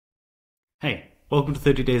Hey, welcome to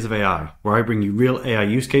 30 Days of AI, where I bring you real AI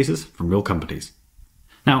use cases from real companies.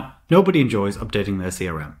 Now, nobody enjoys updating their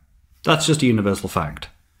CRM. That's just a universal fact.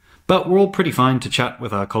 But we're all pretty fine to chat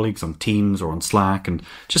with our colleagues on Teams or on Slack and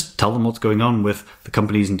just tell them what's going on with the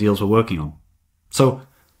companies and deals we're working on. So,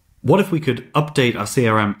 what if we could update our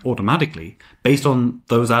CRM automatically based on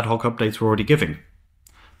those ad hoc updates we're already giving?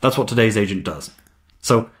 That's what today's agent does.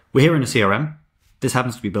 So, we're here in a CRM. This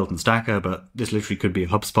happens to be built in Stacker, but this literally could be a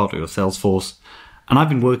HubSpot or a Salesforce. And I've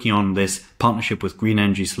been working on this partnership with Green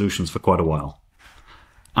Energy Solutions for quite a while.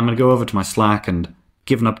 I'm going to go over to my Slack and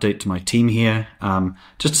give an update to my team here,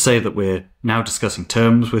 just to say that we're now discussing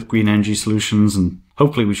terms with Green Energy Solutions, and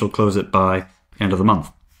hopefully we shall close it by the end of the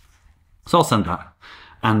month. So I'll send that.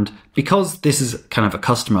 And because this is kind of a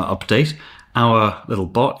customer update, our little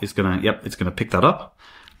bot is going to pick that up.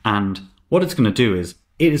 And what it's going to do is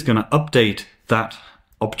it is going to update that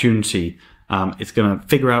opportunity. It's going to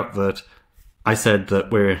figure out that I said that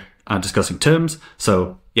we're discussing terms.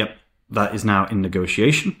 So, that is now in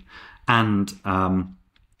negotiation. And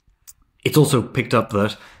it's also picked up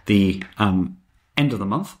that the end of the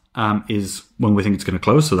month is when we think it's going to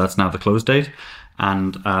close. So that's now the close date.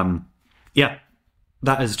 And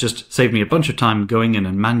that has just saved me a bunch of time going in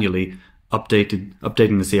and manually updating the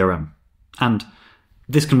CRM. And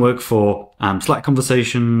this can work for Slack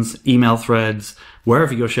conversations, email threads,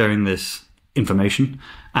 wherever you're sharing this information,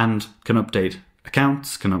 and can update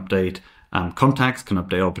accounts, can update contacts, can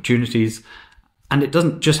update opportunities. And it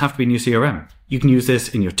doesn't just have to be in your CRM. You can use this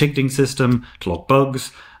in your ticketing system to log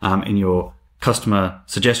bugs, in your customer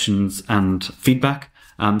suggestions and feedback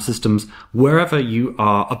systems, wherever you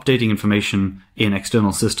are updating information in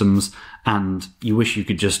external systems and you wish you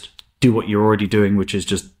could just do what you're already doing, which is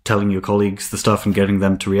just telling your colleagues the stuff and getting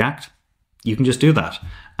them to react. You can just do that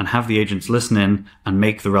and have the agents listen in and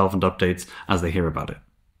make the relevant updates as they hear about it.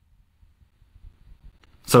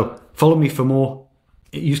 So follow me for more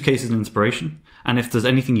use cases and inspiration. And if there's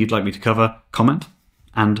anything you'd like me to cover, comment.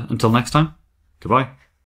 And until next time, goodbye.